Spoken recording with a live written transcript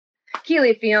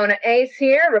Keely Fiona Ace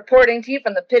here, reporting to you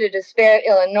from the pit of despair,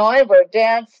 Illinois, where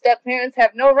dads, step-parents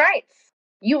have no rights.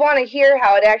 You want to hear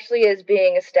how it actually is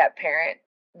being a step-parent?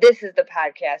 This is the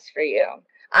podcast for you.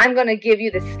 I'm going to give you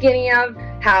the skinny of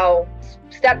how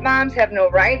stepmoms have no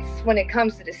rights when it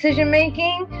comes to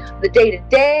decision-making, the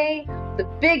day-to-day, the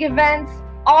big events,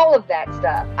 all of that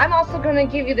stuff. I'm also going to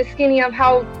give you the skinny of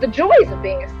how the joys of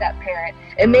being a step-parent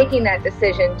and making that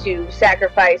decision to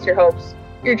sacrifice your hopes,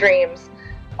 your dreams,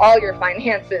 all your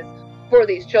finances for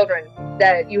these children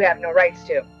that you have no rights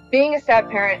to. Being a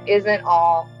step-parent isn't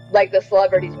all like the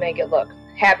celebrities make it look.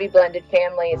 Happy blended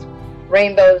families,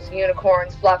 rainbows,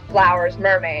 unicorns, fluff flowers,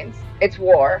 mermaids. It's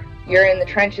war. You're in the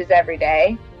trenches every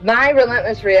day. My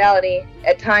relentless reality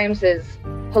at times is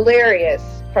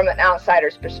hilarious from an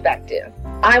outsider's perspective.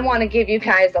 I want to give you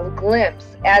guys a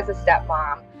glimpse as a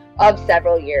stepmom of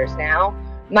several years now.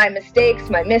 My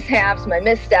mistakes, my mishaps, my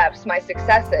missteps, my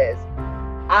successes.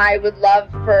 I would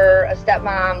love for a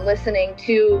stepmom listening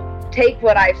to take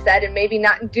what I've said and maybe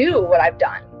not do what I've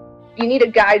done. You need a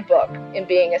guidebook in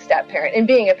being a step-parent, in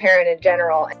being a parent in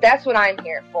general. That's what I'm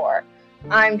here for.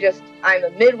 I'm a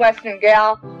Midwestern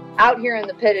gal out here in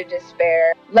the pit of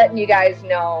despair, letting you guys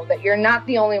know that you're not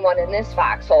the only one in this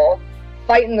foxhole,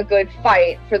 fighting the good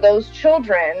fight for those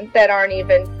children that aren't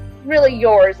even really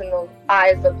yours in the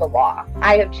eyes of the law.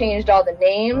 I have changed all the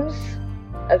names,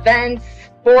 events,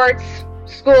 sports,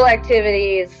 school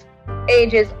activities,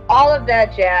 ages, all of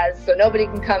that jazz, so nobody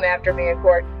can come after me in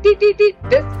court.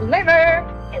 Disclaimer!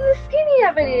 And the skinny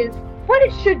of it is, what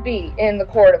it should be in the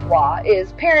court of law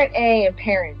is parent A and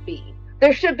parent B.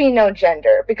 There should be no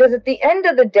gender, because at the end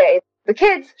of the day, the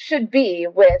kids should be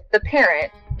with the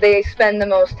parent they spend the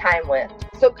most time with.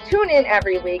 So tune in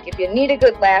every week if you need a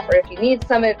good laugh or if you need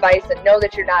some advice, and know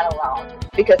that you're not alone,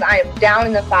 because I am down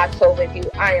in the foxhole with you.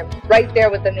 I am right there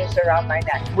with the noose around my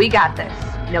neck. We got this.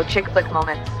 No chick flick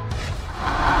moments.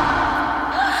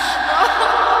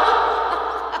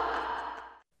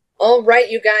 All right,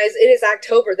 you guys, it is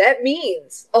October. That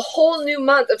means a whole new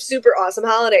month of super awesome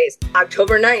holidays.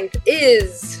 October 9th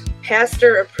is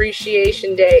Pastor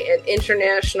Appreciation Day and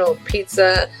International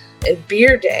Pizza and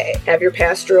Beer Day. Have your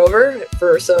pastor over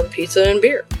for some pizza and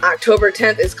beer. October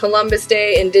 10th is Columbus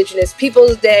Day, Indigenous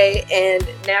Peoples Day, and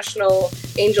National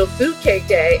Angel Food Cake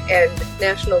Day, and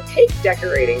National Cake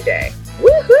Decorating Day.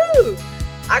 Woohoo!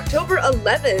 October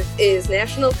 11th is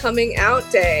National Coming Out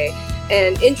Day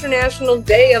and International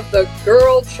Day of the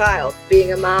Girl Child.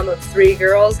 Being a mom of 3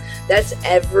 girls, that's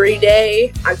every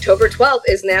day. October 12th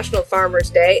is National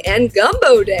Farmers Day and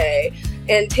Gumbo Day,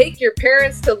 and Take Your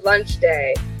Parents to Lunch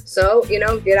Day. So,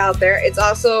 get out there. It's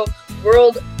also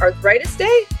World Arthritis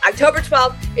Day. October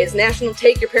 12th is National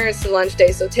Take Your Parents to Lunch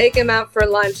Day, so take them out for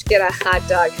lunch, get a hot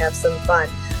dog, have some fun.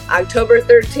 October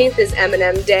 13th is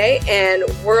M&M Day and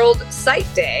World Sight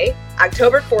Day.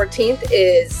 October 14th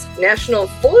is National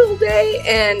Foil Day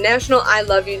and National I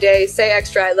Love You Day. Say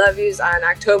extra I love yous on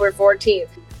October 14th.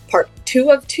 Part 2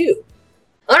 of 2.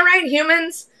 All right,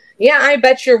 humans. Yeah, I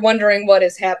bet you're wondering what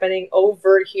is happening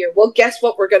over here. Well, guess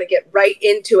what? We're going to get right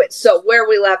into it. So where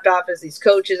we left off is these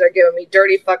coaches are giving me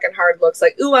dirty fucking hard looks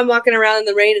like, ooh, I'm walking around in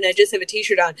the rain and I just have a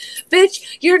t-shirt on.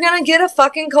 Bitch, you're going to get a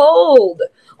fucking cold.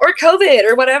 Or COVID,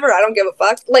 or whatever. I don't give a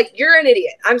fuck. Like, you're an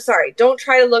idiot. I'm sorry. Don't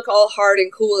try to look all hard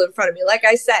and cool in front of me. Like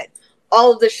I said,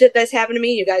 all of the shit that's happened to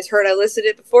me, you guys heard I listed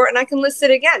it before, and I can list it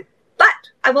again.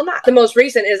 But I will not. The most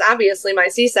recent is obviously my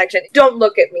C-section. Don't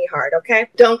look at me hard, okay?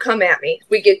 Don't come at me.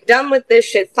 We get done with this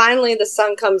shit. Finally, the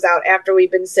sun comes out after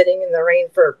we've been sitting in the rain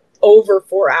for over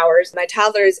 4 hours. My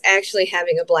toddler is actually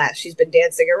having a blast. She's been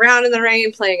dancing around in the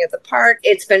rain, playing at the park.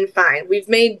 It's been fine. We've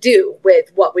made do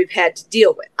with what we've had to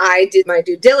deal with. I did my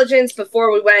due diligence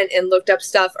before we went and looked up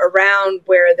stuff around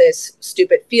where this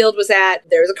stupid field was at.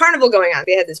 There was a carnival going on.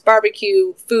 They had this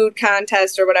barbecue food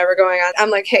contest or whatever going on. I'm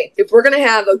like, hey, if we're going to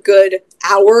have a good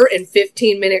hour and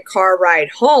 15-minute car ride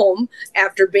home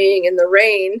after being in the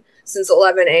rain since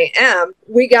 11 a.m.,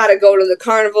 we gotta go to the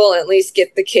carnival and at least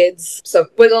get the kids some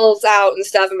wiggles out and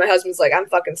stuff. And my husband's like, I'm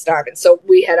fucking starving. So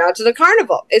we head out to the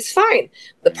carnival. It's fine.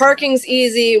 The parking's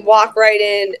easy. Walk right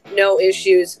in. No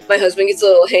issues. My husband gets a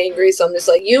little hangry, so I'm just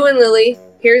like, you and Lily,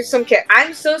 here's some cash.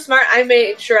 I'm so smart. I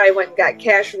made sure I went and got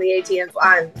cash from the ATM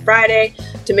on Friday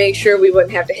to make sure we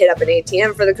wouldn't have to hit up an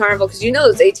ATM for the carnival, because you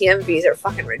know those ATM fees are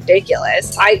fucking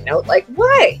ridiculous. Side note, like,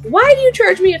 why? Why do you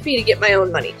charge me a fee to get my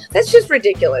own money? That's just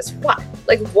ridiculous. Why?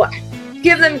 Like, what?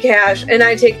 give them cash, and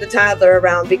I take the toddler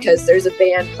around because there's a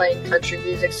band playing country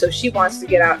music, so she wants to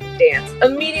get out and dance.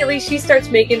 Immediately, she starts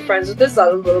making friends with this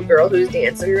other little girl who's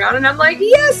dancing around, and I'm like,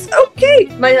 yes, okay.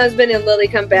 My husband and Lily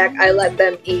come back. I let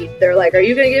them eat. They're like, are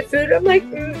you going to get food? I'm like,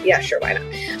 yeah, sure, why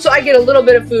not? So I get a little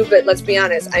bit of food, but let's be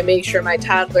honest, I make sure my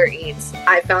toddler eats.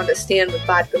 I found a stand with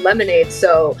vodka lemonade,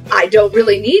 so I don't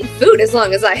really need food as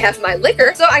long as I have my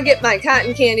liquor. So I get my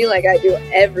cotton candy like I do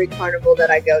every carnival that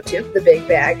I go to, the big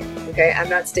bag. Okay, I'm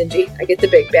not stingy. I get the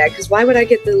big bag, because why would I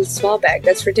get the small bag?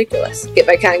 That's ridiculous. Get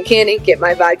my cotton candy, get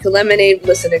my vodka lemonade,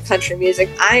 listen to country music.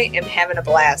 I am having a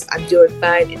blast. I'm doing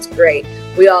fine. It's great.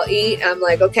 We all eat. I'm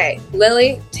like, okay,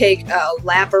 Lily, take a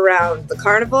lap around the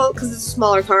carnival, because it's a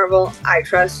smaller carnival. I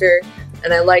trust her.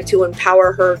 And I like to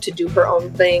empower her to do her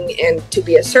own thing and to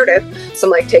be assertive. So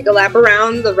I'm like, take a lap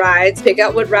around the rides, pick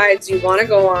out what rides you want to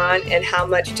go on and how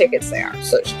much tickets they are.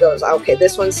 So she goes, okay,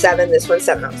 this one's 7, this one's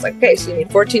 7. I was like, okay, so you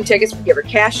need 14 tickets. We give her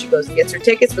cash. She goes and gets her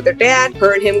tickets with her dad.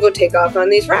 Her and him go take off on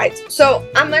these rides. So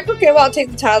I'm like, okay, well, I'll take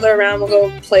the toddler around. We'll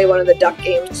go play one of the duck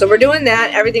games. So we're doing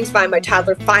that. Everything's fine. My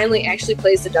toddler finally actually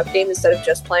plays the duck game instead of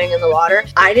just playing in the water.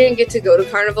 I didn't get to go to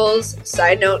carnivals.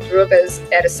 Side note, grew up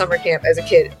at a summer camp as a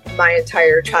kid my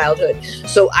entire childhood.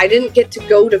 So I didn't get to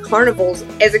go to carnivals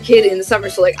as a kid in the summer.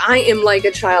 So like I am like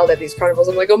a child at these carnivals.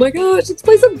 I'm like, oh my gosh, let's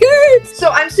play some games. So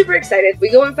I'm super excited.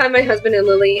 We go and find my husband and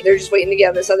Lily. They're just waiting to get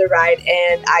on this other ride.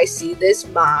 And I see this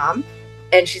mom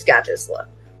and she's got this look.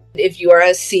 If you are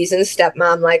a seasoned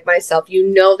stepmom like myself, you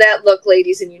know that look,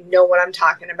 ladies, and you know what I'm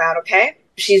talking about, okay?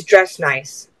 She's dressed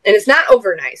nice. And it's not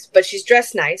over nice, but she's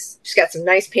dressed nice. She's got some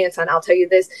nice pants on, I'll tell you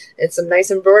this. And some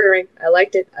nice embroidering. I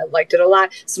liked it. I liked it a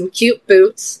lot. Some cute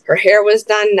boots. Her hair was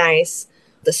done nice.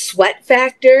 The sweat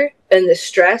factor and the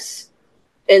stress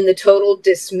and the total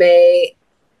dismay,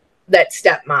 that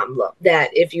stepmom look.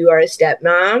 That if you are a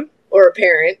stepmom or a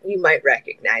parent, you might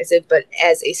recognize it. But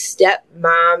as a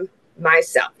stepmom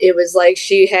myself, it was like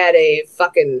she had a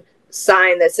fucking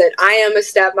sign that said, I am a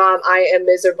stepmom, I am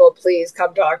miserable, please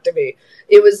come talk to me.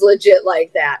 It was legit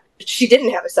like that. She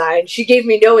didn't have a sign. She gave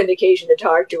me no indication to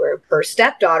talk to her. Her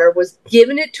stepdaughter was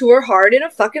giving it to her hard in a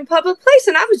fucking public place,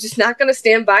 and I was just not going to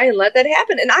stand by and let that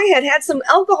happen. And I had some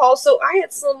alcohol, so I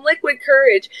had some liquid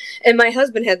courage, and my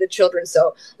husband had the children.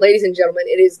 So, ladies and gentlemen,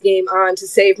 it is game on to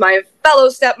save my fellow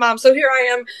stepmom. So here I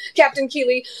am, Captain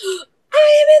Keeley.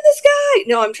 I am in the sky.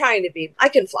 No, I'm trying to be. I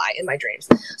can fly in my dreams.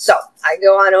 So I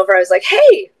go on over. I was like,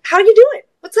 hey, how you doing?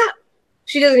 What's up?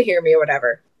 She doesn't hear me or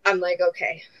whatever. I'm like,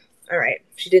 okay, all right.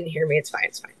 She didn't hear me. It's fine.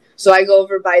 It's fine. So I go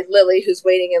over by Lily, who's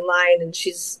waiting in line, and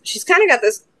she's kind of got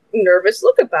this nervous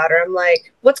look about her. I'm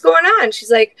like, what's going on? She's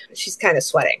like, she's kind of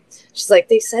sweating. She's like,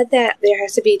 they said that there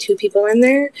has to be 2 people in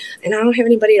there, and I don't have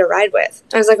anybody to ride with.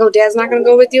 I was like, oh, Dad's not going to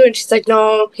go with you? And she's like,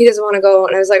 no, he doesn't want to go.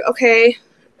 And I was like, okay.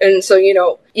 And so, you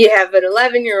know, you have an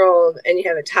 11-year-old and you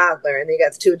have a toddler and you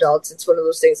got 2 adults. It's one of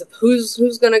those things of who's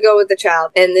going to go with the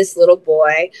child. And this little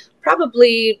boy,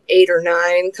 probably 8 or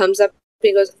 9, comes up and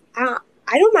he goes, I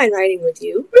don't mind riding with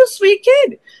you. Real sweet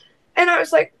kid. And I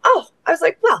was like,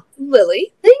 well,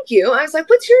 Lily, thank you. I was like,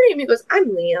 what's your name? He goes, I'm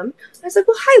Liam. I was like,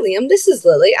 well, hi, Liam. This is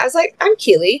Lily. I was like, I'm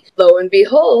Keeley. Lo and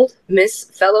behold, Miss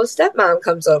Fellow Stepmom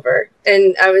comes over.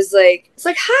 And I was like, it's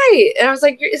like, hi. And I was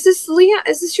like, is this Liam?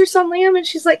 Is this your son, Liam? And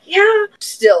she's like, yeah.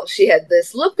 Still, she had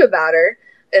this look about her.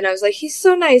 And I was like, he's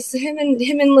so nice. Him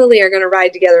and Lily are going to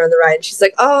ride together on the ride. And she's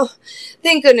like, oh,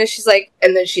 thank goodness. She's like,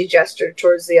 and then she gestured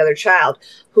towards the other child,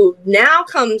 who now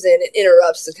comes in and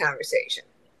interrupts the conversation.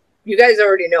 You guys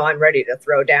already know I'm ready to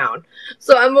throw down.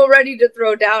 So I'm all ready to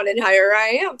throw down, and here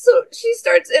I am. So she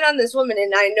starts in on this woman,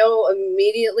 and I know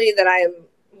immediately that I am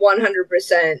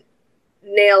 100%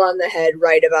 nail on the head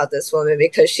right about this woman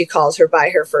because she calls her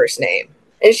by her first name.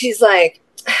 And she's like,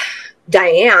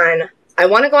 Diane, I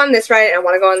want to go on this ride, and I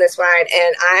want to go on this ride,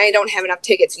 and I don't have enough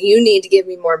tickets. You need to give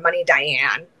me more money,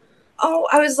 Diane. Oh,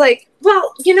 I was like,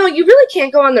 well, you know, you really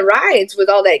can't go on the rides with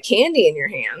all that candy in your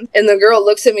hand. And the girl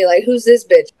looks at me like, who's this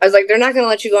bitch? I was like, they're not going to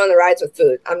let you go on the rides with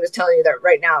food. I'm just telling you that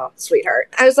right now,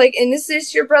 sweetheart. I was like, and is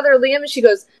this your brother Liam? And she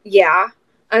goes, yeah.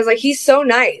 I was like, he's so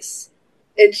nice.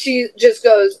 And she just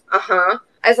goes, uh-huh.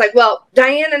 I was like, well,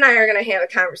 Diane and I are going to have a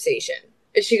conversation.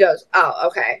 And she goes, oh,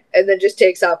 okay. And then just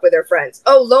takes off with her friends.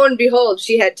 Oh, lo and behold,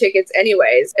 she had tickets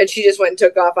anyways. And she just went and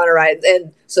took off on a ride.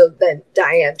 And so then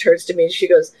Diane turns to me and she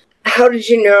goes, how did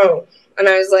you know? And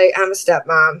I was like, I'm a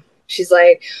stepmom. She's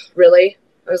like, really?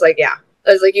 I was like, yeah.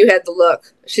 I was like, you had the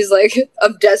look. She's like,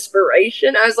 of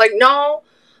desperation? I was like, no.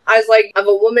 I was like, of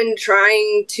a woman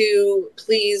trying to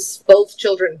please both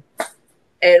children.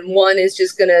 And one is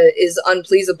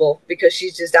unpleasable because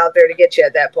she's just out there to get you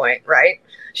at that point, right?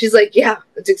 She's like, yeah,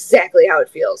 that's exactly how it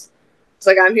feels. It's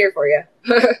like, I'm here for you.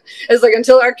 It's like,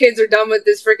 until our kids are done with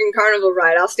this freaking carnival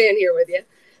ride, I'll stand here with you.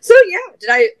 So yeah, did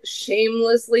I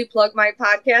shamelessly plug my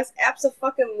podcast?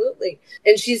 Abso-fucking-lutely.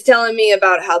 And she's telling me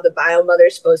about how the bio mother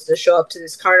is supposed to show up to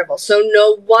this carnival. So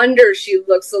no wonder she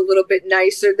looks a little bit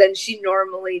nicer than she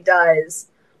normally does.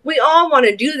 We all want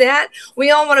to do that.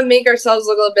 We all want to make ourselves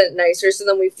look a little bit nicer so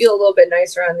then we feel a little bit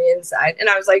nicer on the inside. And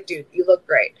I was like, dude, you look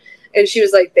great. And she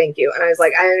was like, thank you. And I was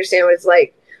like, I understand what it's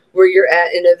like where you're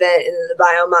at an event and then the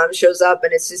bio mom shows up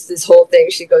and it's just this whole thing.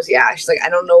 She goes, yeah. She's like, I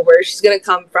don't know where she's going to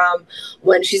come from,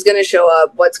 when she's going to show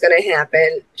up, what's going to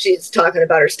happen. She's talking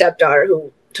about her stepdaughter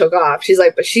who took off. She's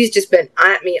like, but she's just been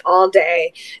at me all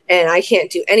day and I can't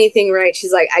do anything right.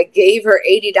 She's like, I gave her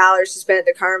 $80 to spend at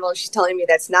the carnival and she's telling me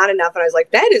that's not enough. And I was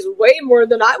like, that is way more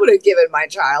than I would have given my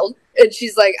child. And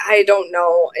she's like, I don't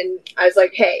know. And I was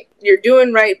like, hey, you're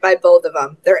doing right by both of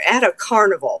them. They're at a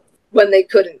carnival when they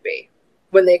couldn't be.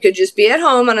 When they could just be at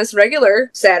home on a regular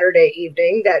Saturday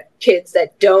evening that kids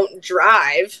that don't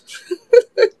drive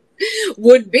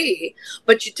would be.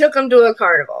 But you took them to a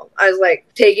carnival. I was like,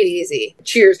 take it easy.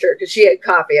 Cheers to her because she had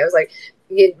coffee. I was like,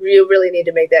 you really need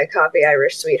to make that coffee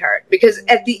Irish, sweetheart. Because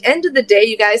at the end of the day,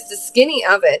 you guys, the skinny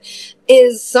of it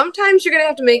is sometimes you're going to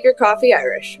have to make your coffee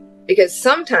Irish. Because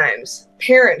sometimes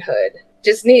parenthood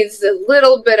just needs a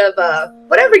little bit of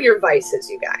whatever your vice is,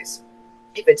 you guys.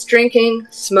 If it's drinking,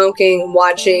 smoking,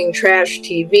 watching trash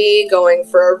TV, going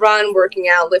for a run, working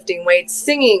out, lifting weights,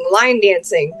 singing, line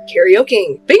dancing,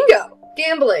 karaoke, bingo,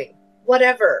 gambling,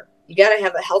 whatever. You gotta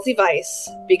have a healthy vice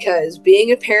because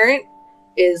being a parent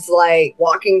is like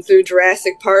walking through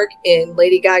Jurassic Park in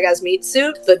Lady Gaga's meat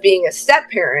suit, but being a step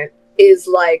parent is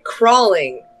like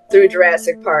crawling through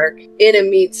Jurassic Park in a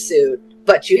meat suit,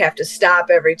 but you have to stop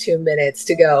every 2 minutes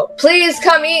to go, please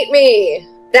come eat me.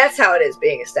 That's how it is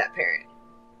being a step parent.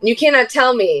 You cannot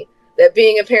tell me that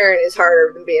being a parent is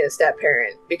harder than being a step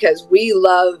parent because we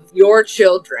love your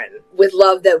children with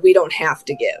love that we don't have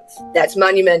to give. That's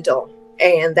monumental.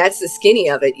 And that's the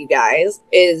skinny of it, you guys,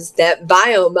 is that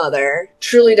bio mother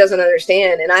truly doesn't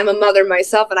understand. And I'm a mother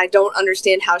myself and I don't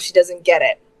understand how she doesn't get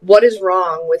it. What is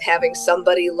wrong with having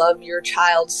somebody love your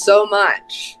child so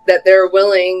much that they're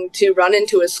willing to run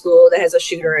into a school that has a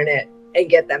shooter in it and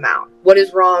get them out? What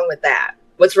is wrong with that?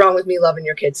 What's wrong with me loving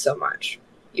your kids so much?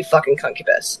 You fucking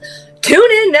concubus. Tune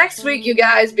in next week, you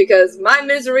guys, because my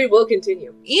misery will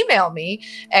continue. Email me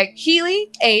at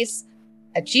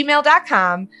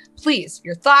KeelyAce@gmail.com. Please,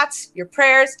 your thoughts, your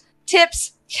prayers,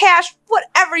 tips, cash,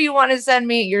 whatever you want to send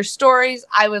me, your stories.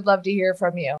 I would love to hear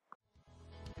from you.